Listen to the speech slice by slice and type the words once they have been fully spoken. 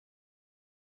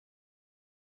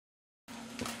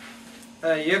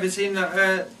You ever seen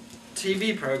that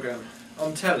TV programme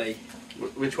on telly?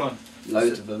 Which one?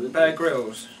 Loads of them. Bear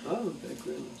Grylls. Oh, Bear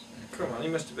Grylls. Come on, you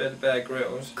must have heard of Bear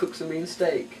Grylls. Cooks a mean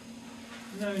steak.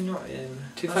 No, not him.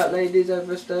 Two fat ladies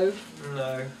over a stove.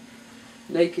 No.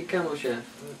 Naked camel chef.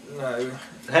 No.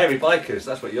 Hairy bikers,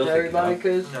 that's what you're Hairy thinking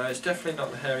bikers. No, it's definitely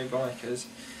not the hairy bikers.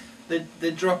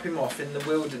 They drop him off in the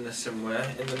wilderness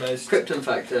somewhere in the most... Krypton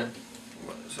Factor.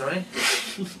 What, sorry?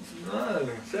 No.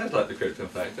 of. Sounds like the Krypton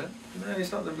Factor. No,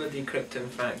 it's not the bloody Krypton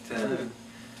Factor. No.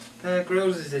 Bear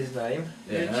Grylls is his name.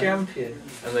 He's a champion.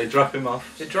 And they drop him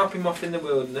off. They drop him off in the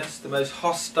wilderness, the most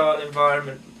hostile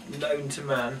environment known to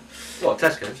man. What,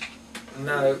 Tesco's?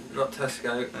 No, not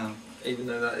Tesco. Oh. Even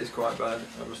though that is quite bad,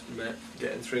 I must admit,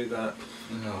 getting through that.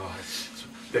 Oh, it's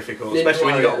difficult, Ninja especially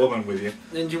when you got a Warrior. woman with you.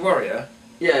 Ninja Warrior?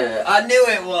 Yeah, I knew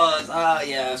it was. Oh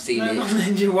yeah, I've seen No, it. not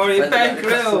Ninja Warrior, Bear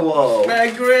Across the Grylls. wall.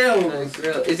 Bear Grylls. Bear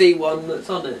Grylls. Is he one that's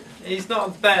on it? He's not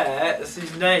a bear, that's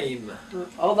his name.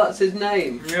 Oh, that's his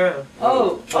name. Yeah.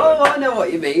 Oh, I know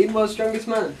what you mean. World's Strongest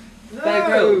Man. No. Bear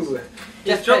Grylls.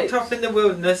 He's Jeff dropped Bates. off in the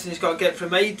wilderness and he's got to get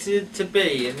from A to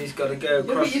B and he's got to go Yeah,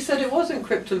 across... but you said it wasn't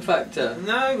Krypton Factor.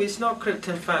 No, it's not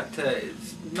Krypton Factor.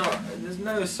 It's not. There's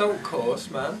no assault course,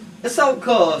 man. Assault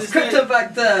Course. There's Krypton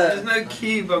Factor. There's no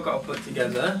cube I've got to put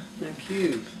together. No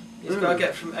cube. He's got to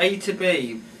get from A to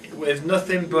B with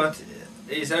nothing but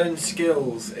his own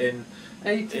skills in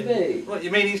A to B. What, you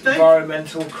mean he's naked?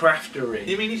 environmental craftery.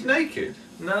 You mean he's naked?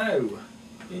 No.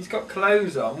 He's got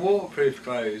clothes on, waterproof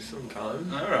clothes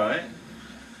sometimes. Alright.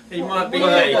 He might be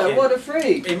What naked. What a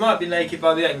freak. He might be naked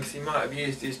by the end because he might have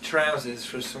used his trousers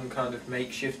for some kind of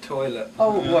makeshift toilet.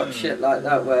 Oh, what shit like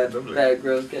that where Lovely. Bear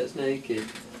Grylls gets naked.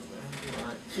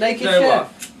 Right. Naked You know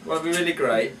chef. what would be really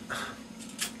great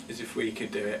is if we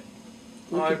could do it.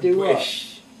 We I could do what?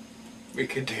 wish we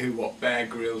could do what Bear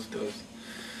Grylls does.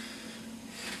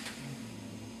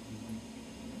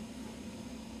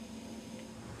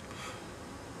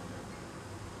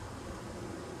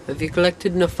 Have you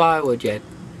collected enough firewood yet?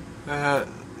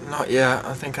 Not yet.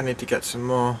 I think I need to get some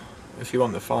more if you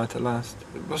want the fire to last.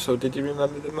 Russell, did you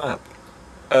remember the map?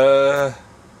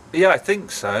 Yeah, I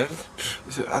think so.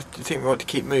 Do you think we want to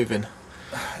keep moving?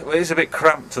 Well, it's a bit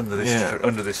cramped under this Yeah.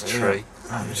 under this tree.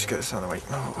 Let me just get this out of the way.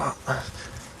 Oh, what?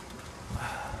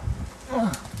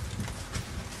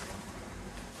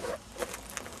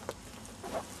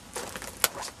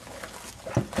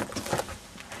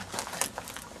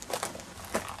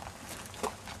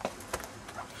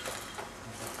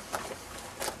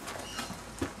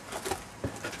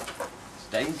 It's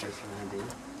dangerous around here.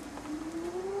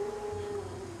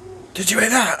 Did you hear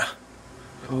that?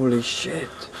 Holy shit.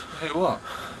 Hey, what?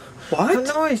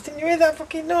 The noise. Didn't you hear that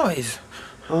fucking noise?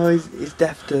 Oh, he's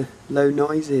deaf to low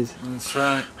noises. That's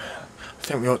right. I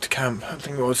think we ought to camp. I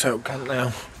think we ought to set up camp now.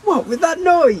 What, with that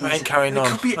noise? I ain't carrying It on.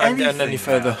 could be I ain't going anything any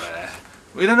further. out there.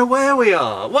 We don't know where we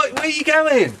are. Where are you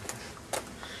going?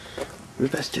 We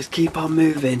best just keep on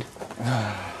moving.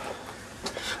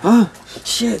 Oh,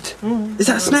 shit. Is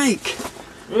that a snake?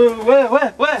 Where?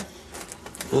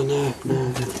 Oh no, I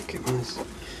don't think it was.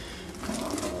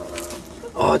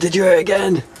 Oh, did you hear it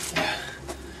again?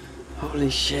 Holy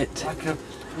shit. Like a...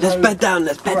 Let's bed down,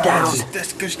 let's bed down.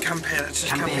 Let's just camp here. Let's just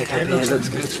Camp camp here, here. camp here, Looks let's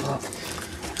like a go. good spot.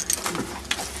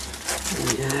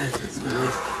 Yeah, that's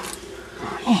nice.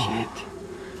 Oh, shit.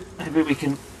 Maybe we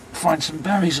can find some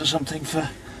berries or something for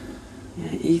Yeah,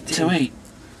 eat it. to eat.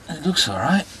 It looks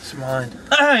alright. It's mine.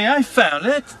 Hey, I found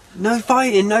it. No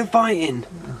fighting, no fighting.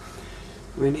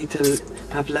 We need to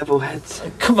have level heads.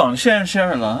 Come on, share and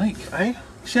share alike. Eh?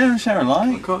 Share and share I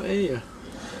alike. can't hear you.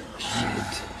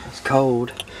 Shit. It's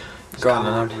cold. It's Go on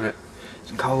cold. and have it.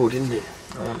 It's cold, isn't it?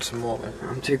 I want some water.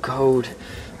 I'm too cold.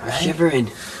 I'm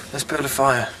shivering. Let's build a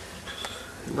fire.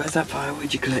 Where's that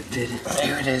firewood you collected?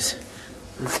 Here it is.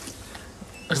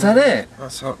 Is that it?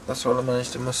 That's all I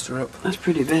managed to muster up. That's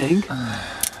pretty big.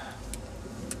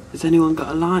 Has anyone got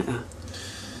a lighter?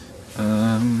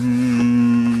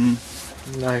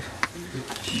 No.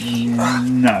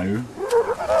 No.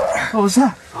 What was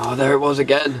that? Oh, there it was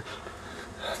again.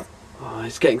 Oh,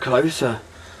 it's getting closer.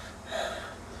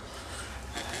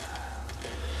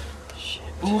 Shit.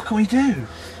 Well, what can we do?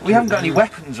 We haven't got any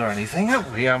weapons or anything,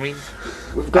 have we? I mean,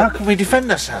 We've how got. can we defend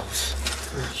ourselves?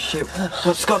 Shit.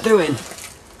 What's Scott doing?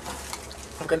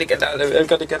 I've got to get out of it. I've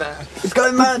got to get out. He's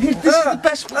going mad. This is the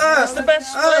best place. That's the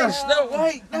best place.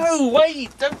 No,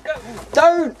 wait, don't go.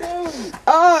 Don't!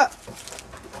 Ah!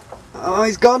 Oh,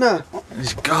 he's gonna.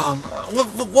 He's gone.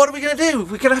 What are we going to do?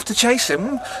 We're going to have to chase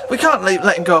him. We can't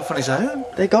let him go off on his own.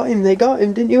 They got him,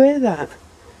 Didn't you hear that?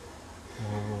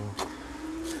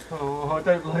 Oh, I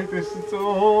don't like this at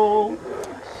all.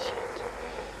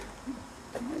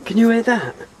 Can you hear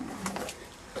that?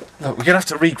 Look, we're going to have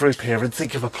to regroup here and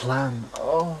think of a plan.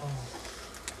 Oh.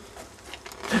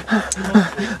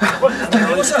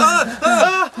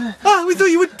 We thought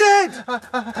you were dead!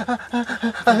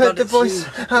 I heard the voice.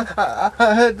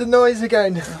 I heard the noise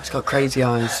again. It's got crazy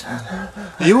eyes. Are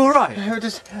you alright? We're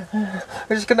just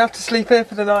gonna have to sleep here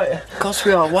for the night. Of course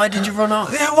we are. Why did you run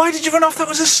off? Yeah, why did you run off? That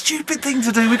was a stupid thing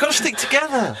to do. We've got to stick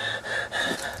together.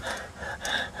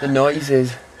 The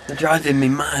noises. They're driving me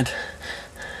mad.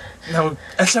 No,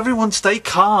 let's everyone stay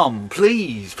calm,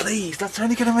 please, please. That's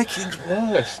only going to make things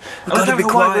worse. We've got to be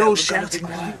quiet. We're all We've got to be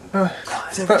shouting. quiet.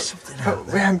 But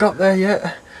we haven't got there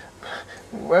yet.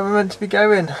 Where we're meant to be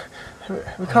going.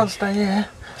 We can't stay here.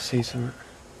 I see something.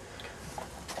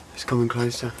 It's coming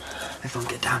closer. Everyone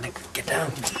get down, get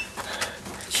down.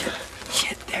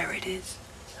 Shit, there it is.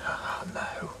 Oh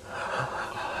no.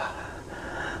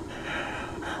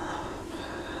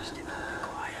 Stay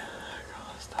quiet.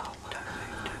 Stop. Don't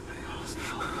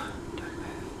move. Don't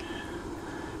move.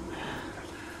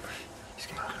 It's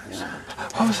getting closer.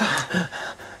 What was that?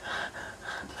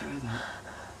 Did you hear that?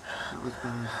 That was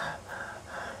bad.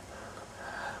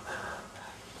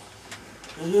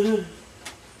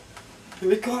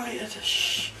 Be quiet.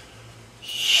 Shh.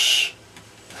 Shh.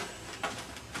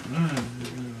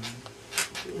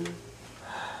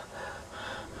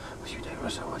 What you doing,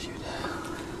 Russell? What you doing?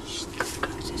 Shh.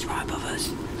 It's right above us.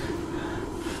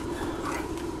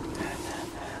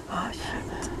 Oh shit.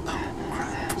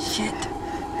 Shit.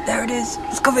 There it is.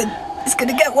 It's coming. It's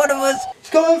gonna get one of us. It's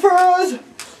coming for us!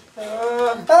 That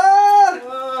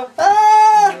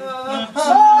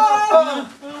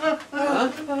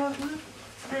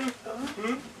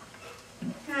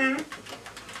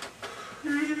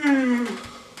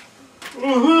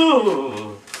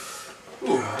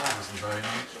wasn't very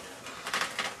nice.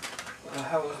 What the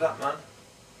hell was that, man?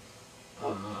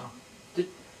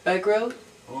 Bear Grylls?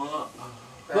 What?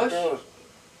 Bush?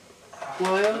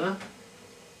 Wire?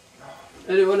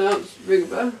 Anyone else ring a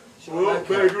bell? Well,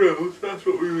 Bear Grylls, that's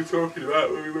what we were talking about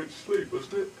when we went to sleep,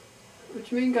 wasn't it? What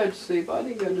do you mean go to sleep? I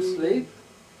didn't go to sleep.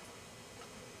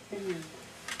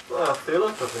 Well, I feel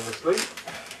like I've been asleep.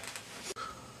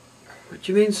 What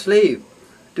do you mean sleep?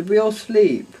 Did we all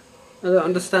sleep? I don't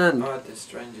understand. I had the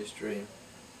strangest dream.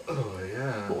 Oh,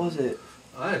 yeah. What was it?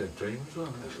 I had a dream as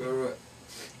well. We were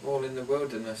all in the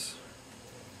wilderness.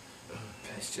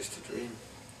 It's just a dream.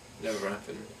 Never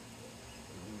happened.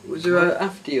 Was there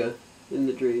after you in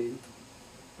the dream?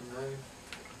 No.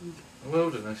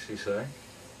 Wilderness, you say?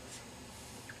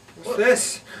 What's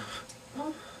this?